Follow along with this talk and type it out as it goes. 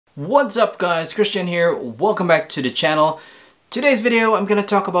What's up guys, Christian here. Welcome back to the channel. Today's video I'm going to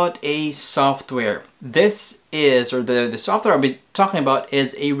talk about a software. This is, or the software I'll be talking about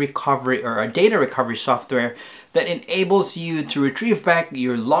is a recovery or a data recovery software that enables you to retrieve back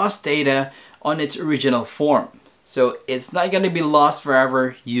your lost data on its original form. So it's not going to be lost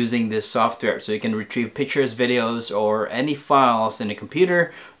forever using this software. So you can retrieve pictures, videos, or any files in a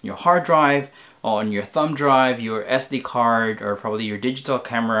computer, your hard drive, on your thumb drive, your SD card, or probably your digital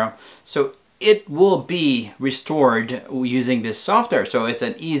camera. So it will be restored using this software. So it's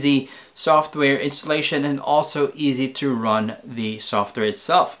an easy software installation and also easy to run the software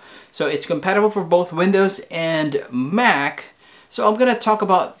itself. So it's compatible for both Windows and Mac. So I'm going to talk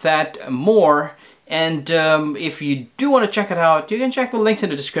about that more. And if you do want to check it out, you can check the links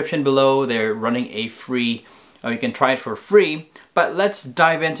in the description below. They're running a free, or you can try it for free. But let's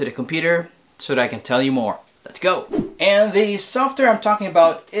dive into the computer so that I can tell you more. Let's go. And the software I'm talking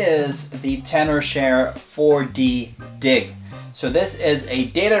about is the Tenorshare 4D Dig. So this is a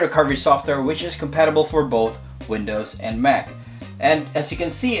data recovery software which is compatible for both Windows and Mac. And as you can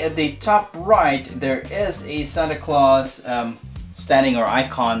see at the top right, there is a Santa Claus standing or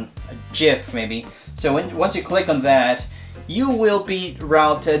icon, a GIF maybe. So once you click on that, you will be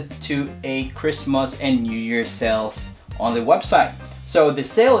routed to a Christmas and New Year sales on the website. So the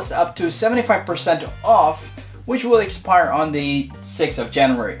sale is up to 75% off, which will expire on the 6th of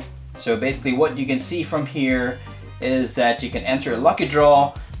January. So basically what you can see from here is that you can enter a lucky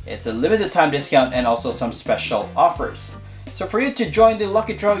draw. It's a limited time discount and also some special offers. So for you to join the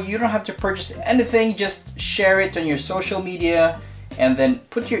lucky draw, you don't have to purchase anything, just share it on your social media and then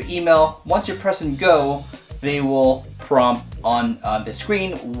put your email. Once you press and go, they will prompt on the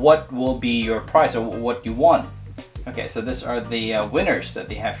screen what will be your prize or what you won. Okay, so these are the winners that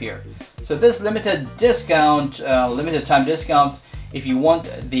they have here. So this limited discount, limited time discount, if you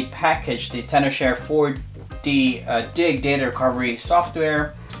want the package, the Tenorshare 4D Dig data recovery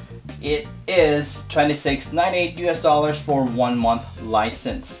software, it is $26.98 US for 1 month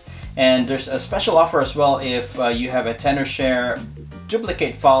license. And there's a special offer as well if you have a Tenorshare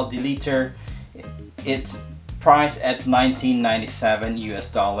duplicate file deleter. It's priced at $19.97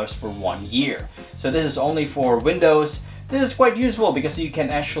 US for 1 year. So this is only for Windows. This is quite useful because you can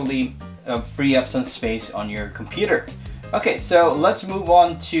actually free up some space on your computer. Okay, so let's move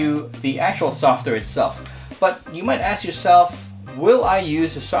on to the actual software itself. But you might ask yourself, will I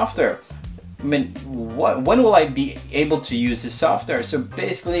use the software? I mean, when will I be able to use this software? So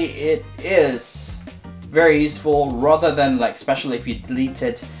basically it is very useful, rather than like, especially if you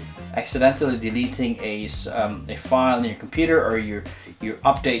accidentally deleting a file in your computer, or your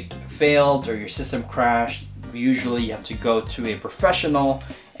update failed or your system crashed. Usually you have to go to a professional,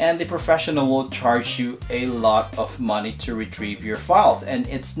 and the professional will charge you a lot of money to retrieve your files, and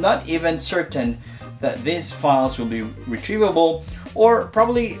it's not even certain that these files will be retrievable, or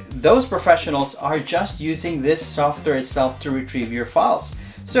probably those professionals are just using this software itself to retrieve your files.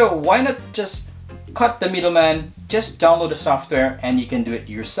 So why not just cut the middleman, just download the software and you can do it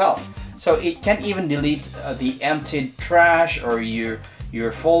yourself. So it can even delete the emptied trash or your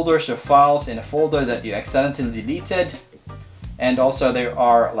folders or files in a folder that you accidentally deleted. And also there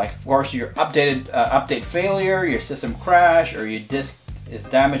are, like, of course, your update failure, your system crash, or your disk is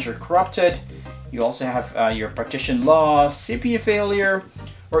damaged or corrupted. You also have your partition loss, CPU failure,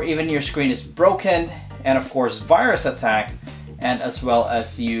 or even your screen is broken, and of course virus attack, and as well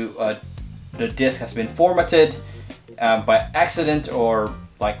as the disk has been formatted by accident, or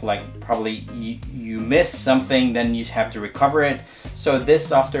like probably you missed something, then you have to recover it. So this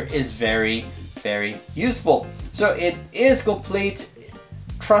software is very useful. So it is complete,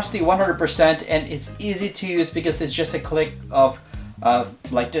 trusty 100%, and it's easy to use because it's just a click of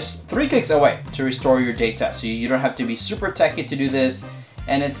like just 3 clicks away to restore your data. So you don't have to be super techy to do this,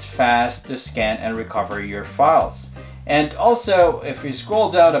 and it's fast to scan and recover your files. And also, if you scroll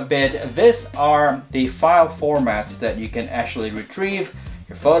down a bit, these are the file formats that you can actually retrieve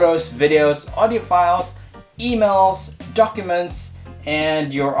your photos, videos, audio files, emails, documents,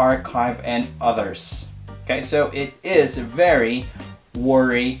 and your archive and others. Okay, so it is very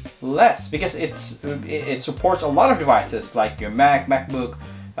worry-less because it supports a lot of devices like your Mac, MacBook,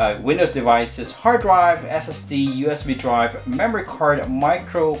 Windows devices, hard drive, SSD, USB drive, memory card,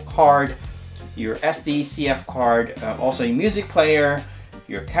 micro card, your SD, CF card, also your music player,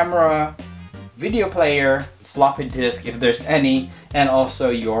 your camera, video player, floppy disk if there's any, and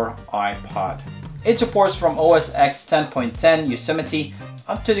also your iPod. It supports from OS X 10.10 Yosemite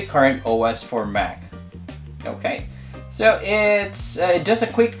up to the current OS for Mac. Okay, so it does a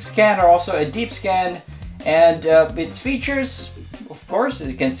quick scan or also a deep scan, and its features of course,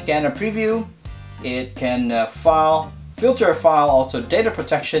 it can scan a preview, it can filter a file, also data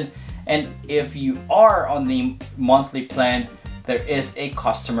protection, and if you are on the monthly plan, there is a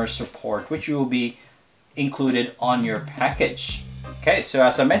customer support which will be included on your package. Okay, so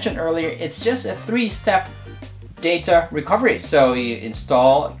as I mentioned earlier, it's just a 3-step data recovery. So you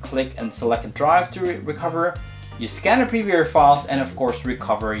install, click and select a drive to recover, you scan and preview your files, and of course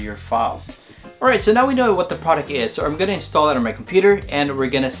recover your files. Alright, so now we know what the product is. So I'm going to install it on my computer and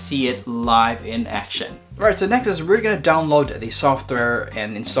we're going to see it live in action. Alright, so next is we're going to download the software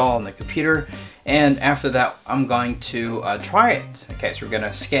and install on the computer. And after that, I'm going to try it. Okay, so we're going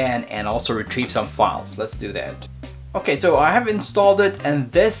to scan and also retrieve some files. Let's do that. Okay, so I have installed it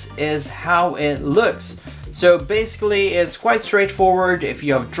and this is how it looks. So basically it's quite straightforward. If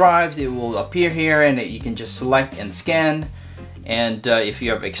you have drives, it will appear here and you can just select and scan. And if you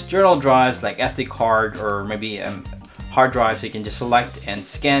have external drives like SD card or maybe hard drives, you can just select and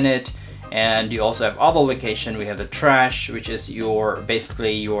scan it. And you also have other location. We have the trash, which is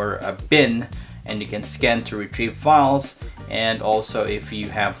basically your bin, and you can scan to retrieve files. And also if you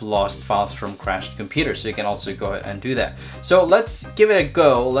have lost files from crashed computers, so you can also go ahead and do that. So let's give it a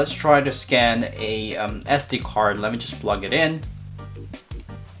go. Let's try to scan a SD card. Let me just plug it in.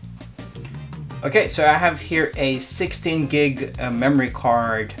 Okay, so I have here a 16 gig memory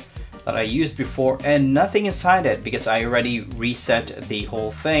card that I used before and nothing inside it because I already reset the whole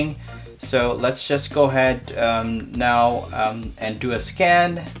thing. So let's just go ahead now and do a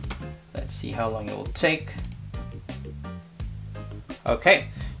scan. Let's see how long it will take. Okay,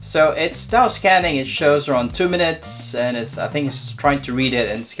 so it's now scanning. It shows around 2 minutes and I think it's trying to read it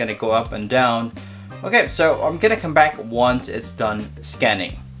and it's gonna go up and down. Okay, so I'm gonna come back once it's done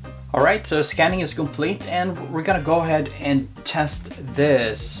scanning. Alright, so scanning is complete and we're gonna go ahead and test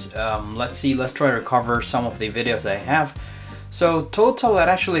this. Let's try to recover some of the videos I have. So total, it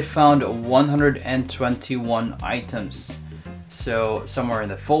actually found 121 items. So some are in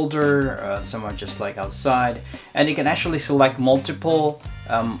the folder, some are just like outside. And you can actually select multiple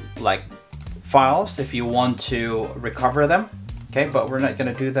like files if you want to recover them. Okay, but we're not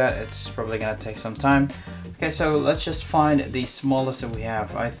gonna do that. It's probably gonna take some time. Okay, so let's just find the smallest that we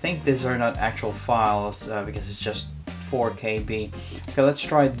have. I think these are not actual files because it's just 4 KB. Okay, let's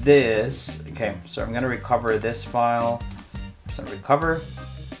try this. Okay, so I'm gonna recover this file. So recover.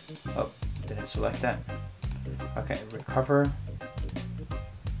 Oh, didn't select that. Okay, recover.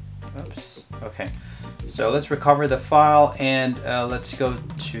 Oops. Okay, so let's recover the file and let's go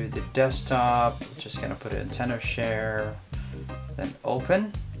to the desktop. Just gonna put it in Tenorshare. Then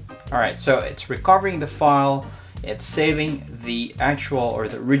open. Alright, so it's recovering the file, it's saving the actual or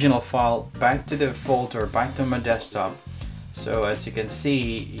the original file back to the folder, back to my desktop. So as you can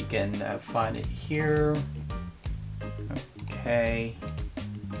see, you can find it here. Okay.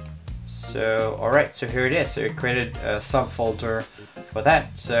 So, alright, so here it is. So it created a subfolder for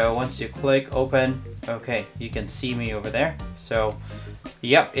that. So once you click open, okay, you can see me over there. So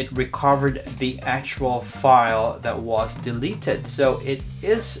yep, it recovered the actual file that was deleted. So it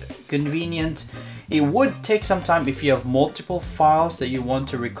is convenient. It would take some time if you have multiple files that you want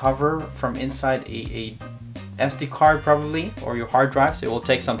to recover from inside a SD card probably, or your hard drive, so it will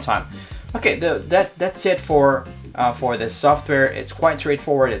take some time. Okay, that's it for this software. It's quite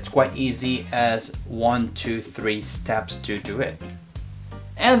straightforward. It's quite easy as 1, 2, 3 steps to do it.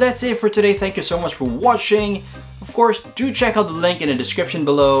 And that's it for today. Thank you so much for watching. Of course, do check out the link in the description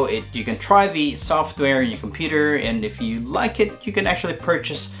below. You can try the software in your computer, and if you like it, you can actually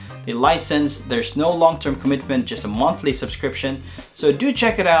purchase the license. There's no long-term commitment, just a monthly subscription. So do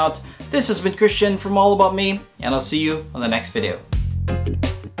check it out. This has been Christian from All About Me, and I'll see you on the next video.